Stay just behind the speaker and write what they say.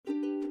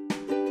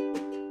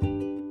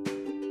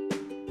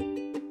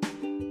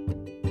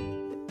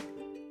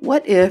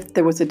What if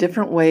there was a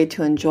different way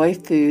to enjoy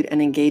food and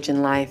engage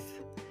in life?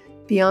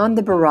 Beyond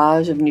the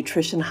barrage of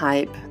nutrition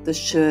hype, the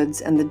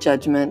shoulds, and the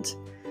judgment,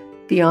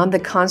 beyond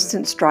the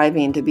constant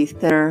striving to be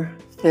thinner,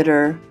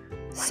 fitter,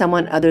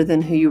 someone other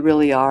than who you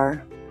really are,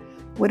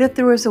 what if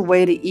there was a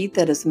way to eat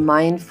that is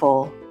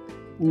mindful,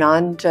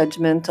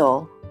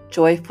 non-judgmental,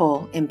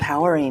 joyful,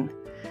 empowering,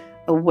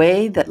 a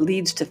way that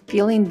leads to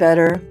feeling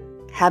better,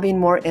 having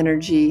more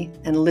energy,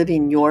 and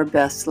living your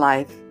best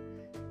life?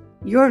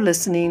 You're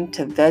listening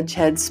to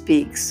Veghead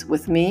Speaks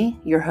with me,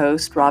 your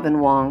host, Robin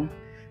Wong.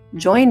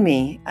 Join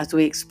me as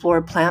we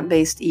explore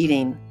plant-based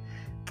eating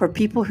for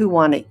people who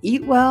want to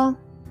eat well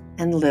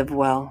and live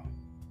well.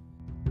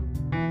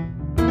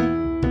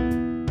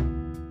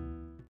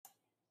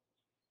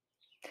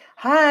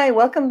 Hi,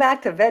 welcome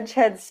back to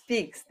Veghead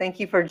Speaks.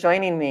 Thank you for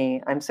joining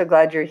me. I'm so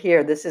glad you're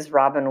here. This is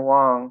Robin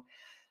Wong.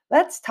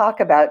 Let's talk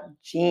about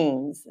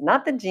jeans,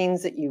 not the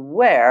jeans that you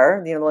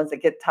wear, the ones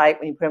that get tight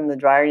when you put them in the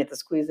dryer and you have to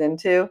squeeze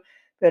into,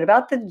 but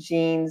about the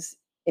genes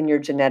in your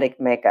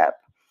genetic makeup.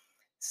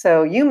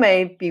 So you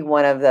may be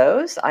one of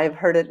those. I've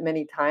heard it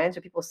many times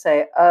where people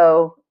say,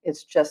 oh,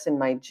 it's just in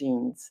my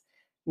genes,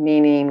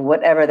 meaning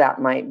whatever that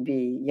might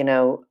be,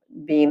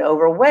 being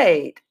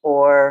overweight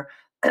or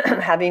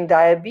having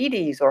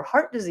diabetes or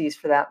heart disease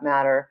for that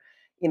matter,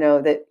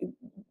 that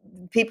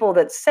people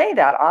that say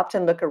that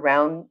often look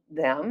around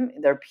them,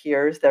 their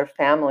peers, their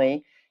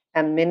family,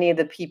 and many of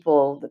the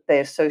people that they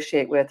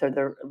associate with or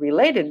they're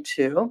related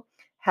to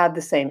have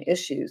the same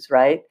issues,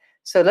 right?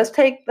 So let's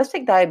take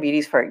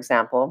diabetes, for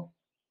example.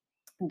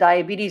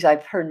 Diabetes,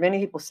 I've heard many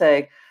people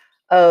say,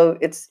 oh,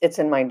 it's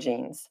in my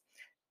genes.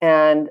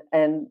 And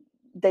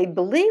they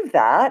believe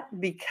that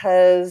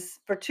because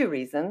for two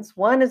reasons.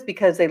 One is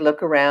because they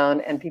look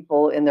around and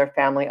people in their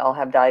family all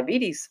have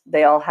diabetes.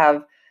 They all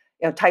have,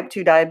 type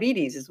 2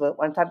 diabetes is what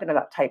I'm talking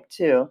about, type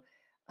 2.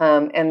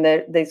 And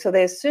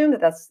they assume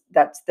that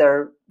that's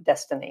their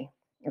destiny.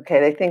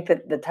 Okay, they think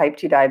that the type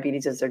 2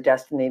 diabetes is their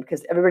destiny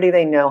because everybody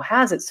they know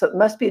has it. So it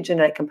must be a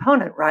genetic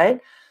component, right?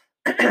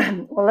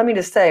 Well, let me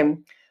just say,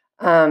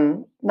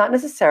 not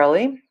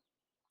necessarily.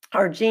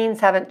 Our genes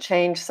haven't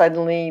changed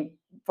suddenly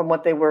from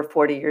what they were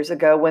 40 years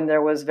ago when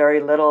there was very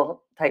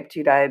little type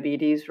 2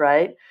 diabetes,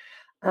 right?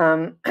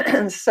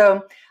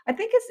 So I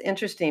think it's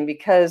interesting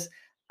because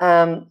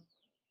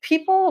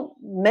people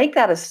make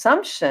that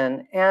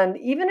assumption. And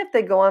even if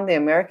they go on the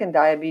American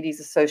Diabetes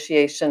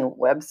Association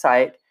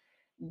website,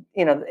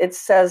 it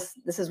says,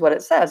 this is what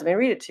it says. Let me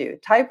read it to you.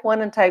 Type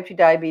 1 and type 2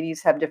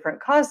 diabetes have different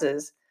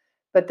causes,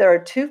 but there are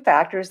two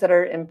factors that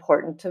are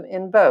important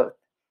in both.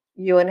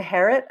 You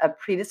inherit a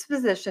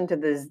predisposition to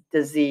this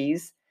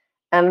disease,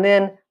 and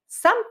then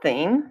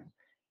something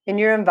in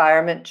your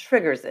environment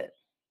triggers it.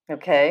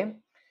 Okay?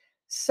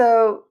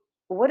 So,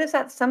 what is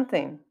that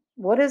something?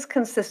 What is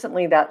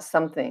consistently that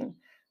something?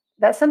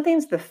 That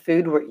something's the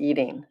food we're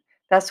eating.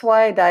 That's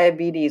why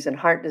diabetes and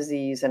heart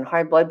disease and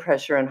high blood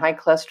pressure and high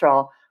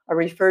cholesterol are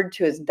referred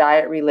to as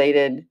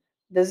diet-related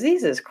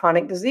diseases,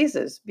 chronic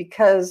diseases,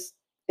 because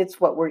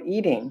it's what we're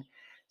eating.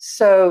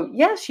 So,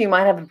 yes, you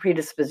might have a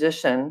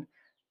predisposition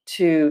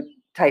to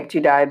type 2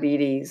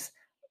 diabetes,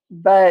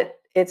 but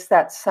it's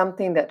that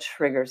something that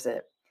triggers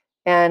it.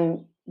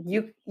 And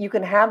you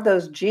can have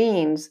those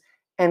genes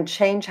and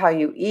change how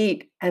you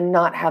eat and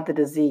not have the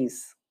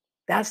disease.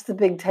 That's the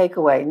big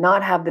takeaway,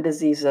 not have the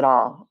disease at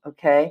all,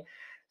 okay?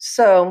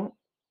 So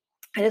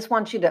I just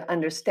want you to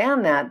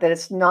understand that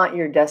it's not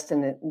your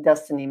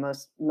destiny,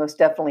 most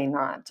definitely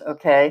not,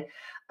 okay?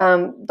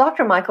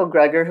 Dr. Michael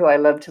Greger, who I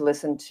love to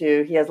listen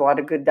to, he has a lot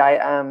of good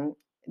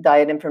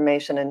diet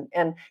information,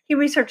 and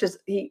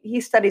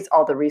he studies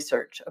all the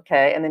research,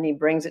 okay? And then he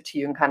brings it to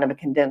you in kind of a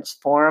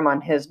condensed form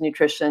on his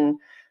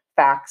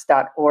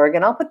nutritionfacts.org,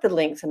 and I'll put the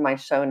links in my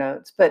show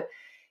notes. But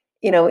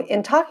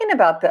in talking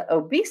about the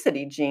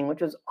obesity gene, which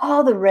was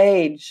all the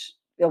rage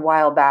a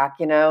while back,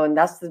 and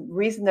that's the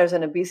reason there's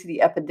an obesity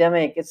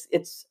epidemic.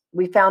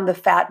 We found the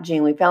fat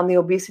gene, we found the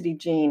obesity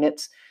gene.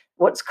 It's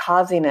what's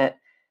causing it.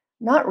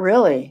 Not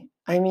really.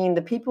 I mean,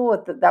 the people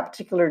with that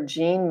particular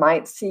gene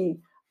might see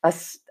a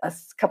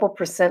couple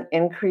percent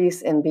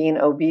increase in being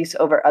obese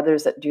over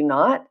others that do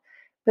not,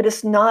 but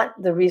it's not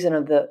the reason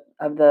of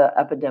the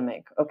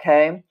epidemic.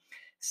 Okay,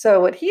 so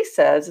what he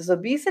says is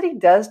obesity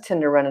does tend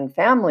to run in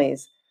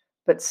families,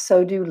 but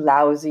so do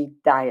lousy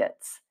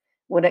diets.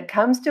 When it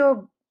comes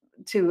to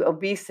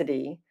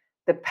obesity,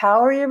 the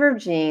power of your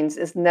genes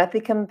is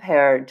nothing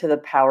compared to the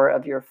power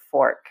of your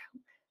fork.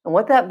 And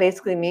what that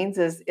basically means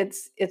is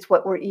it's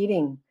what we're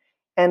eating.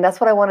 And that's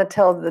what I want to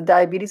tell the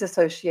Diabetes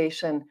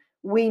Association.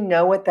 We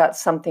know what that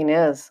something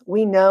is.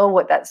 We know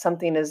what that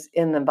something is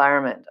in the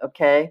environment,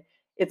 okay?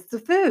 It's the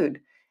food.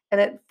 And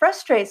it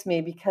frustrates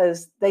me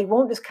because they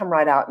won't just come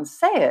right out and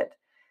say it.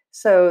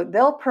 So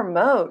they'll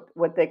promote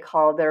what they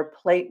call their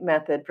plate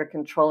method for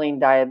controlling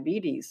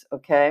diabetes,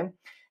 okay?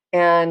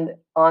 And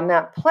on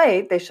that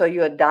plate, they show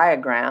you a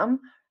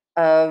diagram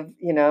of,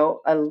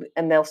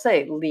 and they'll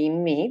say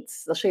lean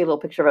meats. They'll show you a little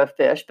picture of a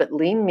fish, but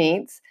lean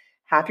meats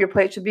half your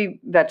plate should be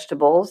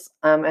vegetables,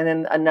 and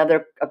then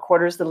a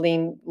quarter is the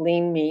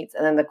lean meats,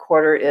 and then the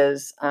quarter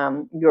is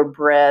your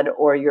bread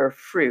or your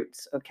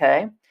fruits.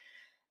 Okay.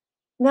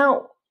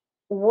 Now,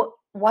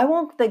 why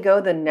won't they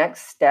go the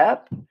next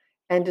step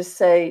and just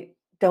say,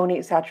 don't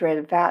eat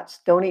saturated fats,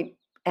 don't eat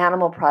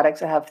animal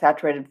products that have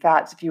saturated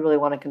fats if you really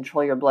want to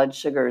control your blood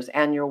sugars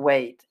and your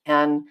weight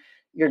and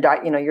your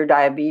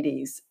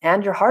diabetes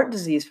and your heart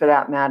disease for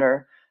that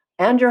matter,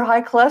 and your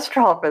high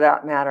cholesterol for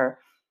that matter.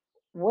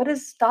 What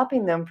is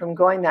stopping them from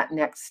going that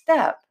next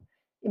step?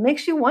 It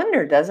makes you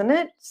wonder, doesn't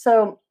it?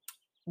 So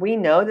we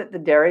know that the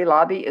dairy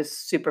lobby is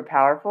super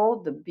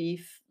powerful. The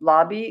beef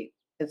lobby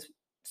is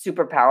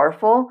super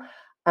powerful.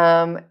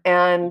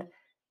 And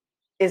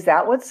is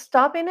that what's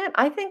stopping it?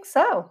 I think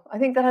so. I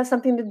think that has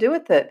something to do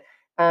with it.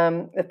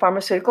 The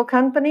pharmaceutical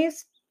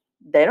companies,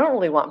 they don't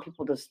really want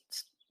people to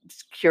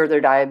cure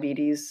their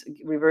diabetes,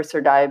 reverse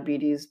their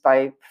diabetes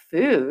by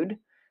food,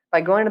 by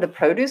going to the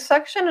produce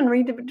section and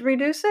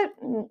reduce it.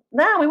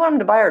 No, we want them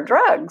to buy our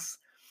drugs.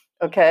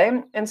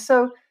 Okay. And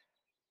so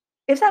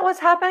is that what's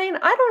happening?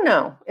 I don't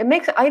know.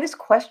 I just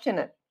question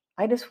it.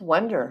 I just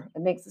wonder.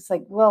 It makes it's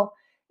like, well,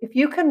 if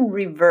you can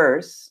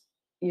reverse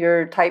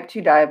your type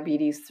 2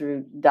 diabetes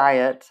through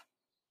diet,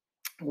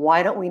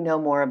 why don't we know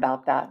more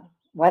about that?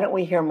 Why don't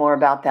we hear more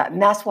about that?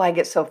 And that's why I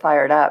get so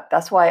fired up.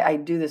 That's why I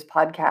do this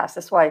podcast.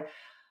 That's why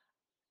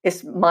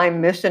it's my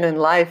mission in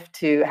life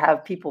to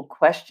have people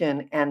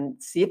question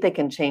and see if they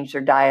can change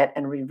their diet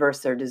and reverse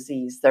their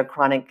disease, their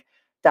chronic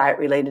diet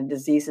related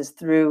diseases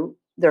through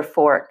their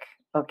fork.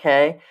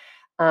 Okay.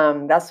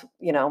 That's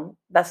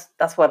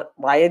why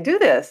I do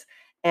this.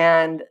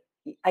 And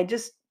I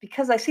just,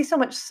 because I see so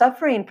much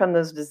suffering from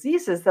those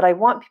diseases, that I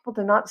want people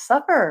to not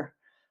suffer.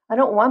 I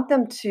don't want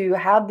them to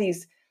have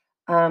these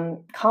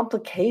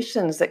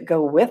complications that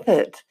go with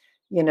it,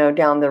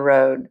 down the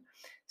road.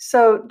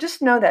 So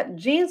just know that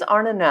genes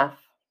aren't enough.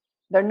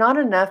 They're not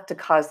enough to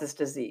cause this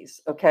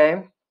disease,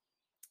 okay?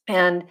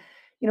 And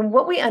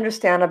what we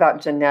understand about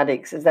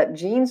genetics is that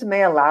genes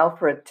may allow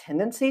for a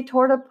tendency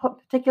toward a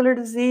particular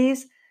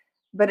disease,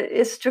 but it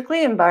is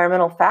strictly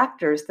environmental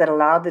factors that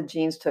allow the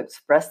genes to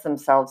express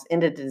themselves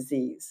into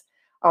disease.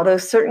 Although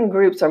certain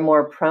groups are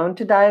more prone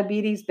to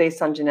diabetes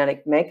based on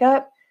genetic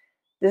makeup,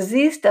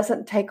 disease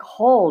doesn't take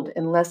hold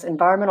unless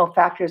environmental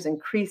factors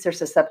increase their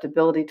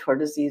susceptibility toward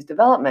disease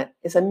development.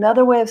 It's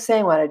another way of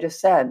saying what I just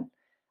said.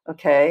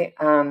 Okay,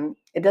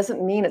 it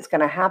doesn't mean it's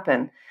going to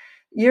happen.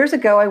 Years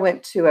ago, I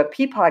went to a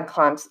PPOD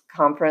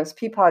conference.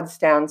 PPOD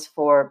stands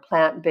for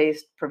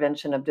Plant-Based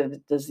Prevention of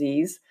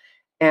Disease,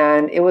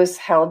 and it was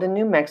held in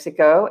New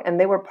Mexico. And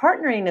they were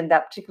partnering in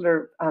that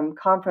particular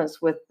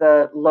conference with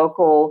the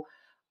local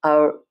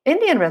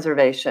Indian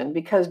reservation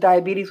because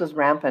diabetes was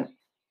rampant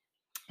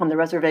on the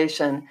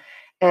reservation.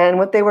 And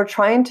what they were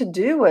trying to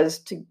do was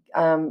to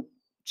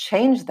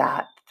change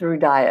that through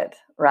diet,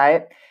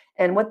 right?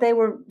 And what they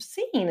were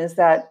seeing is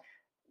that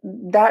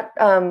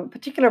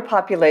particular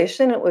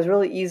population, it was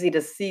really easy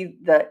to see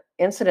the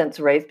incidence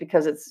rates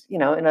because it's,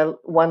 in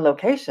one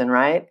location,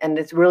 right? And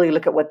it's really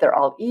look at what they're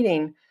all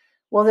eating.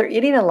 Well, they're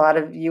eating a lot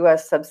of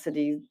U.S.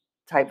 subsidy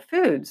type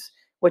foods,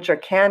 which are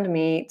canned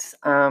meats,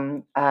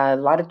 a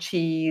lot of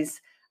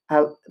cheese,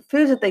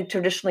 foods that they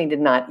traditionally did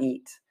not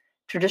eat.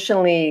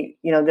 Traditionally,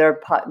 their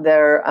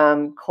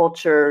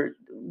culture,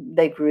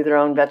 they grew their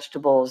own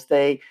vegetables,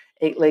 they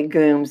ate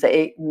legumes, they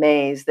ate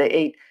maize, they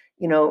ate,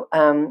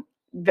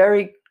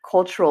 very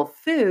cultural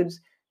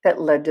foods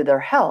that led to their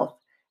health.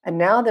 And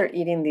now they're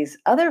eating these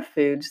other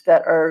foods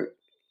that are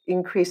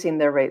increasing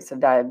their rates of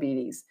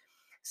diabetes.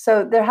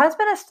 So there has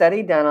been a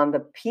study done on the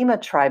Pima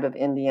tribe of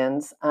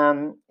Indians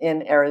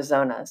in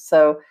Arizona.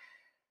 So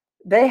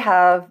they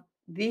have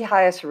the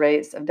highest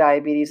rates of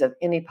diabetes of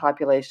any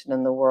population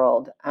in the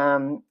world.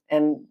 And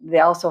they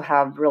also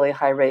have really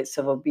high rates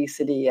of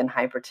obesity and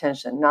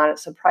hypertension. Not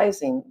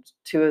surprising,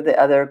 two of the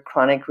other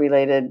chronic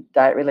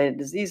diet related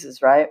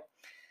diseases, right?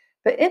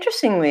 But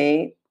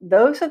interestingly,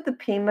 those of the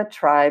Pima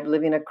tribe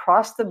living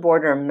across the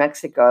border in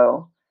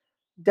Mexico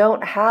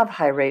don't have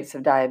high rates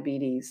of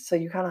diabetes. So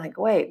you're kind of like,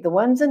 wait, the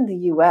ones in the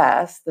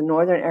US, the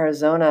Northern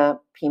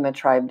Arizona Pima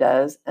tribe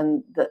does,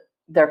 and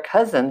their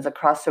cousins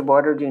across the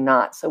border do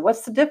not. So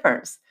what's the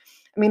difference?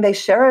 I mean, they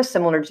share a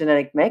similar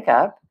genetic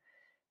makeup,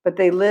 but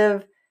they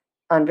live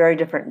on very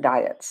different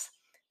diets.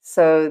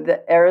 So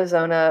the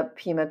Arizona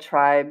Pima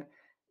tribe,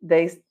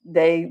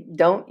 they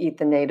don't eat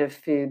the native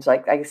foods,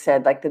 like I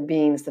said, like the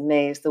beans, the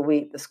maize, the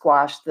wheat, the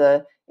squash,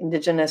 the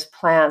indigenous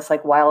plants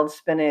like wild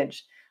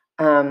spinach,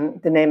 to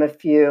name a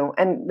few.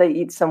 And they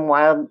eat some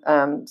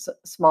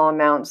small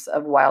amounts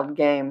of wild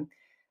game,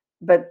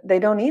 but they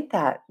don't eat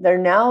that. They're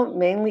now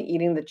mainly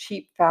eating the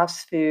cheap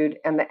fast food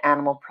and the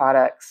animal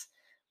products.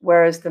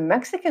 Whereas the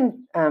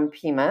Mexican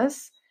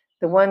Pimas,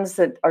 the ones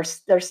that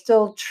they're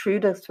still true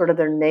to sort of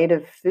their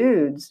native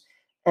foods,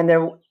 and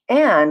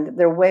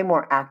they're way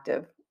more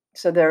active.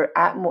 So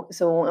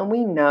and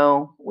we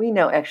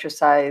know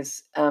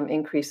exercise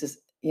increases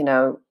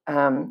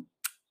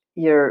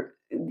your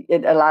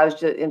it allows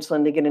the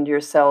insulin to get into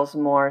your cells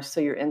more, so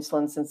your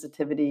insulin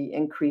sensitivity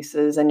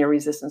increases and your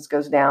resistance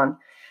goes down.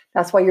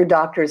 That's why your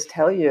doctors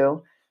tell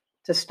you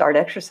to start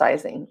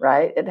exercising,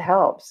 right? It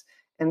helps.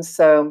 And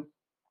so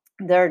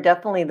there are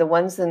definitely the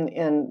ones in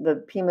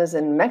the Pimas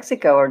in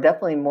Mexico are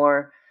definitely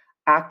more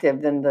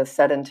active than the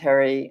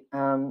sedentary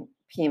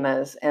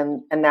Pimas,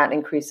 and that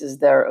increases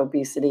their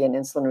obesity and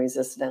insulin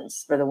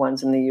resistance for the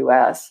ones in the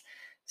US.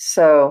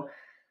 So,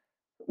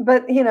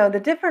 but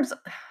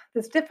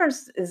this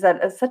difference is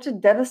that such a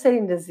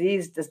devastating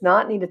disease does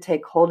not need to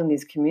take hold in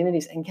these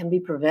communities and can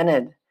be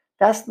prevented.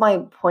 That's my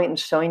point in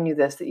showing you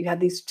this, that you have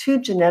these two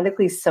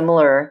genetically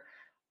similar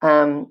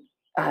um,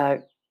 uh,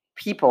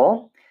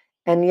 people,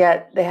 and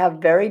yet they have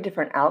very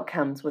different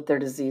outcomes with their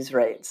disease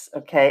rates,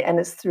 okay? And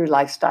it's through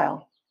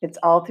lifestyle. It's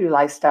all through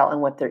lifestyle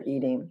and what they're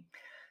eating.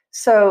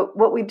 So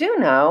what we do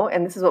know,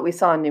 and this is what we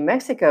saw in New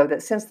Mexico,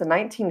 that since the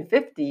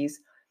 1950s,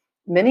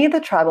 many of the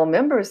tribal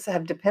members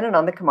have depended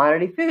on the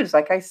commodity foods,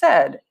 like I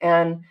said,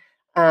 and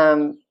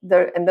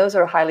those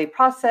are highly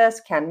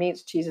processed, canned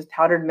meats, cheeses,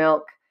 powdered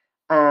milk,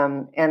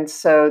 and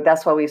so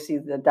that's why we see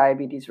the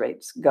diabetes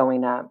rates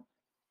going up.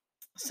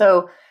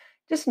 So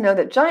just know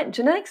that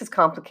genetics is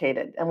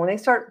complicated, and when they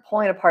start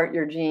pulling apart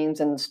your genes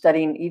and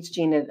studying each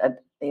gene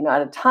at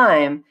a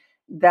time,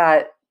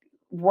 that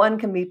one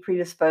can be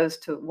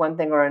predisposed to one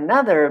thing or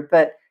another,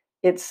 but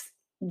it's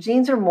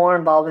genes are more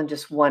involved than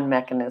just one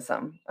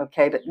mechanism.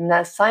 Okay, but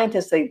as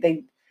scientists,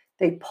 they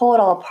pull it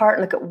all apart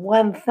and look at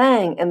one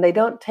thing, and they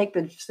don't take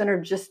the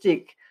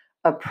synergistic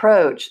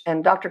approach.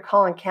 And Dr.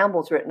 Colin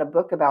Campbell's written a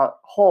book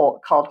about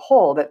called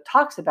Whole that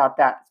talks about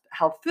that,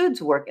 how foods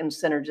work in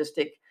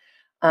synergistic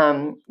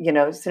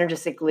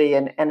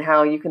synergistically, and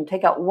how you can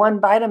take out one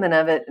vitamin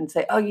of it and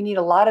say, oh, you need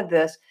a lot of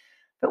this.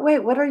 But wait,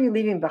 what are you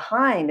leaving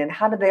behind? And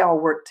how do they all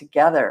work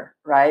together,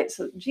 right?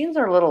 So genes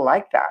are a little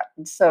like that.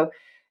 And so,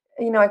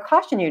 I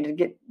caution you to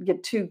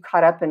get too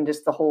caught up in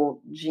just the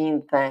whole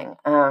gene thing.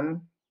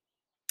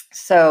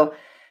 So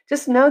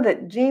just know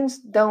that genes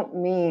don't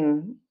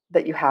mean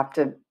that you have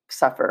to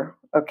suffer,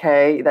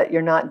 okay? That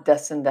you're not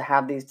destined to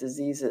have these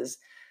diseases.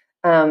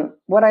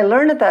 What I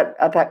learned at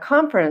that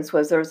conference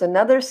was there was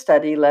another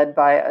study led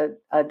by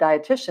a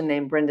dietitian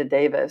named Brenda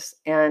Davis,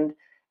 and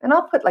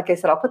I'll put, like I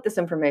said, I'll put this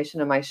information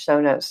in my show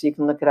notes so you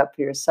can look it up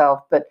for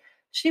yourself. But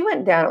she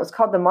went down. It was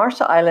called the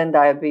Marshall Island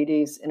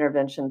Diabetes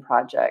Intervention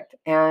Project,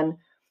 and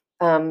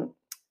um,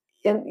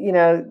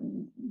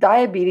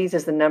 diabetes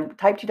is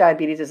type 2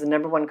 diabetes is the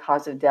number one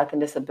cause of death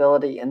and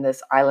disability in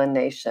this island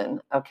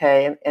nation.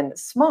 Okay, and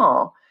it's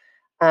small.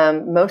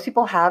 Most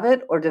people have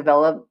it or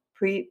develop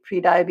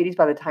pre-diabetes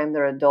by the time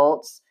they're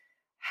adults.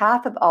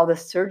 Half of all the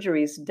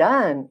surgeries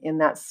done in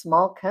that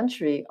small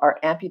country are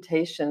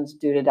amputations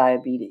due to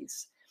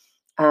diabetes.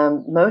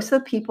 Most of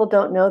the people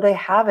don't know they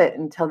have it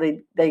until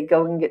they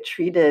go and get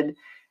treated,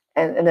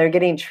 and they're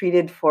getting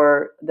treated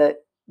for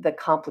the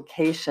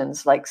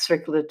complications like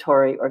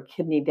circulatory or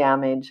kidney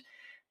damage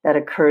that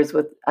occurs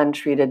with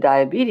untreated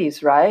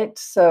diabetes, right?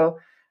 So,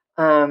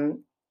 and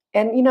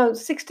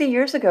 60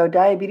 years ago,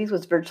 diabetes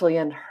was virtually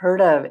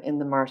unheard of in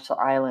the Marshall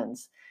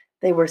Islands.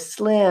 They were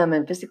slim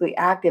and physically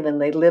active,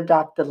 and they lived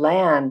off the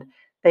land.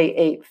 They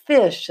ate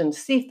fish and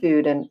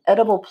seafood and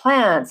edible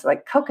plants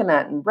like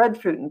coconut and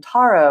breadfruit and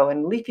taro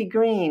and leafy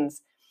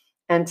greens.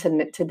 And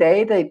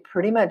today, they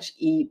pretty much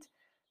eat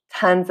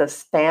tons of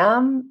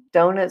spam,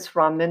 donuts,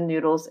 ramen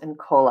noodles, and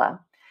cola.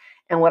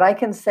 And what I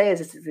can say is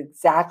this is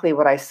exactly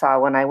what I saw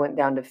when I went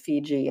down to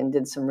Fiji and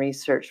did some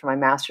research for my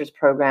master's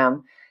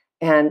program.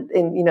 And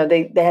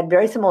they had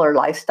very similar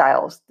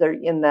lifestyles. They're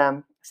in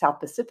the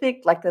South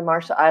Pacific, like the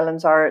Marshall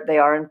Islands are. They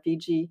are in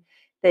Fiji.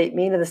 They eat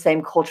many of the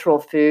same cultural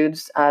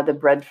foods: the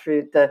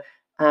breadfruit, the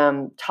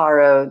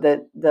taro,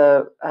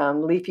 the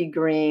leafy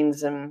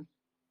greens, and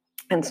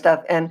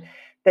stuff. And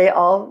they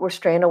all were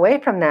straying away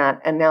from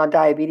that. And now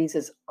diabetes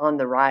is on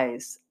the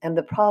rise. And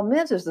the problem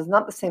is there's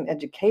not the same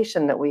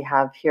education that we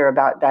have here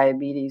about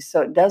diabetes.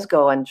 So it does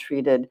go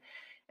untreated.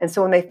 And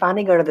so when they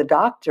finally go to the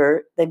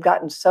doctor, they've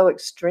gotten so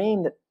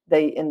extreme that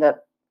they end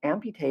up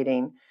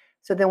amputating.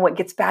 So then what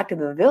gets back to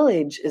the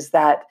village is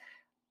that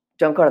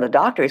don't go to the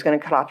doctor. He's going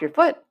to cut off your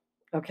foot.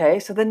 Okay.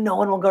 So then no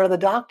one will go to the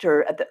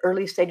doctor at the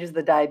early stages of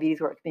the diabetes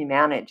where it can be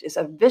managed. It's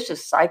a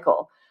vicious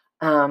cycle.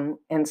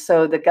 And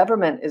so the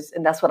government is,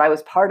 and that's what I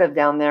was part of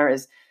down there,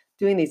 is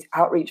doing these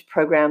outreach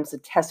programs to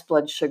test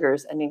blood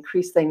sugars and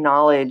increase their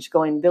knowledge,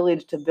 going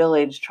village to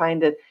village, trying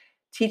to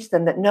teach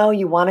them that, no,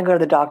 you want to go to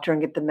the doctor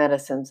and get the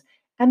medicines.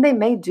 And they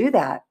may do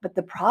that. But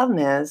the problem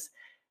is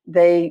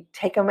they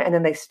take them and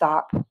then they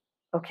stop.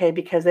 Okay.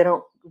 Because they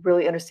don't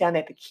really understand they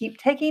have to keep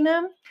taking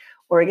them,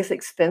 or it gets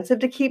expensive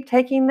to keep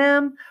taking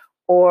them,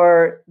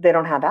 or they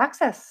don't have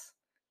access.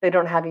 They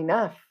don't have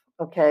enough,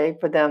 okay,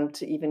 for them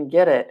to even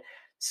get it.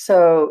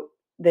 So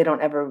they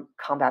don't ever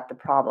combat the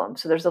problem.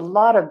 So there's a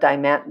lot of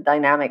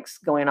dynamics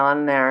going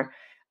on there.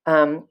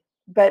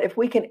 But if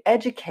we can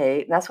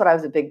educate, and that's what I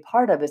was a big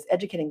part of, is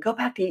educating, go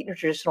back to eating your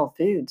traditional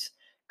foods.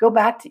 Go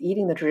back to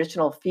eating the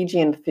traditional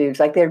Fijian foods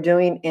like they're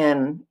doing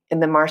in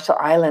the Marshall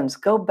Islands.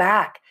 Go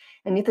back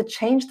And you have to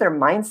change their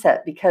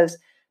mindset because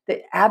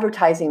the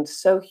advertising's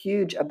so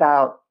huge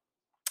about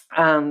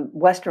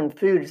Western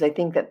foods. They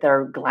think that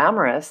they're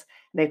glamorous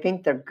and they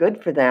think they're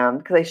good for them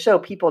because they show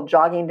people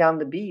jogging down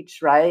the beach,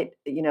 right?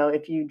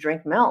 If you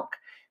drink milk.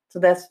 So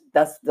that's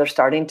they're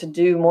starting to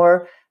do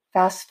more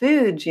fast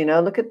foods.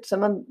 Look at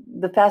some of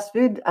the fast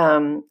food.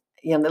 That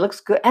looks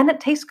good and it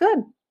tastes good.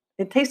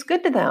 It tastes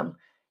good to them.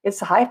 It's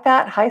high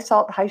fat, high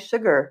salt, high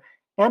sugar,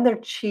 and they're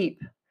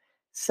cheap.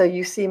 So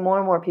you see more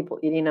and more people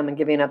eating them and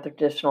giving up their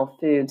traditional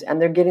foods, and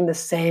they're getting the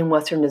same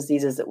Western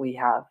diseases that we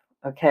have.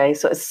 Okay,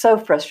 so it's so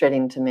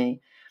frustrating to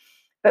me.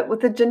 But with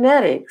the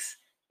genetics,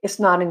 it's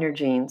not in your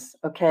genes.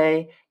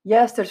 Okay,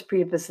 yes, there's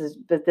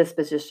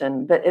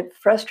predisposition, but it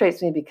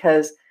frustrates me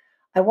because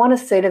I want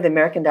to say to the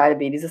American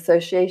Diabetes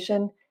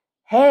Association,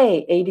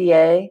 hey,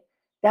 ADA,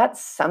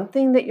 that's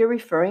something that you're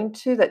referring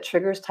to that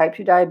triggers type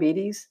 2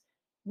 diabetes.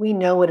 We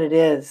know what it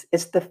is.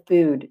 It's the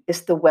food,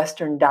 it's the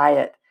Western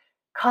diet.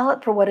 Call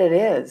it for what it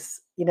is,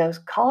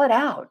 call it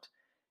out.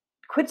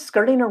 Quit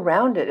skirting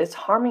around it. It's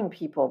harming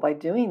people by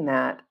doing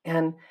that.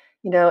 And,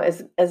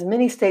 as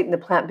many state in the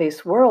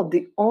plant-based world,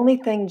 the only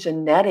thing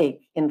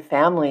genetic in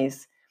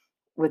families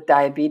with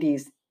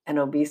diabetes and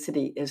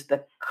obesity is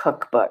the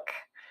cookbook.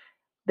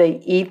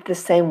 They eat the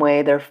same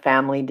way their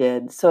family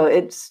did. So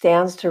it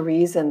stands to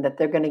reason that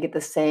they're going to get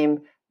the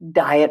same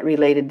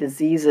diet-related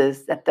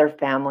diseases that their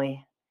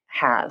family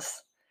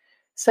has.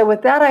 So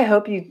with that, I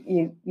hope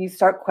you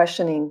start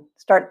questioning,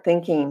 start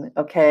thinking,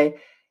 okay,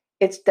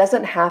 it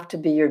doesn't have to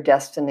be your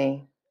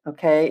destiny,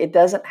 okay? It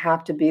doesn't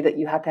have to be that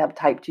you have to have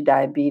type 2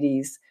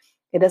 diabetes.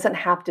 It doesn't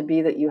have to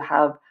be that you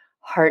have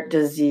heart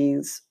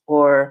disease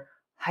or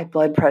high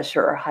blood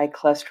pressure or high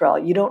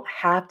cholesterol. You don't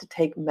have to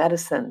take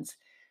medicines.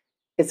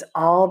 It's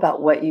all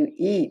about what you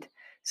eat.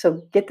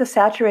 So get the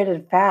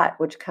saturated fat,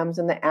 which comes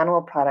in the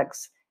animal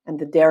products and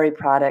the dairy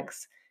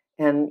products.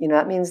 And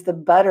that means the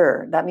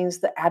butter, that means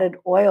the added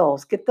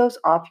oils. Get those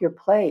off your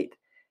plate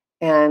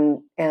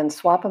and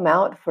swap them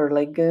out for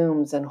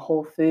legumes and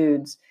whole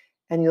foods,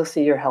 and you'll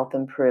see your health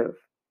improve.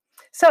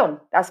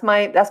 So that's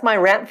my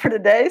rant for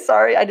today.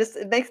 Sorry,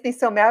 it makes me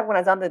so mad when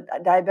I was on the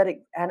diabetic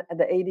and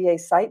the ADA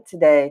site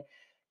today,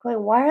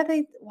 going, why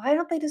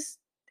don't they just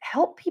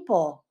help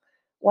people?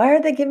 Why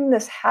are they giving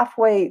this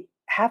halfway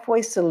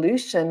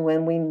solution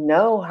when we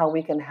know how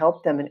we can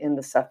help them and end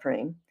the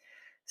suffering?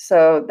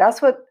 So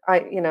that's what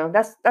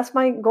that's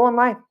my goal in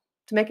life,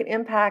 to make an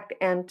impact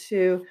and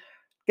to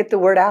get the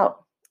word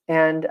out.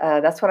 And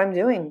that's what I'm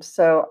doing.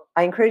 So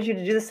I encourage you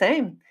to do the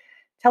same.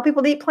 Tell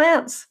people to eat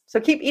plants. So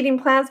keep eating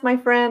plants, my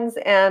friends.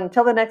 And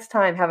until the next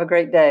time, have a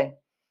great day.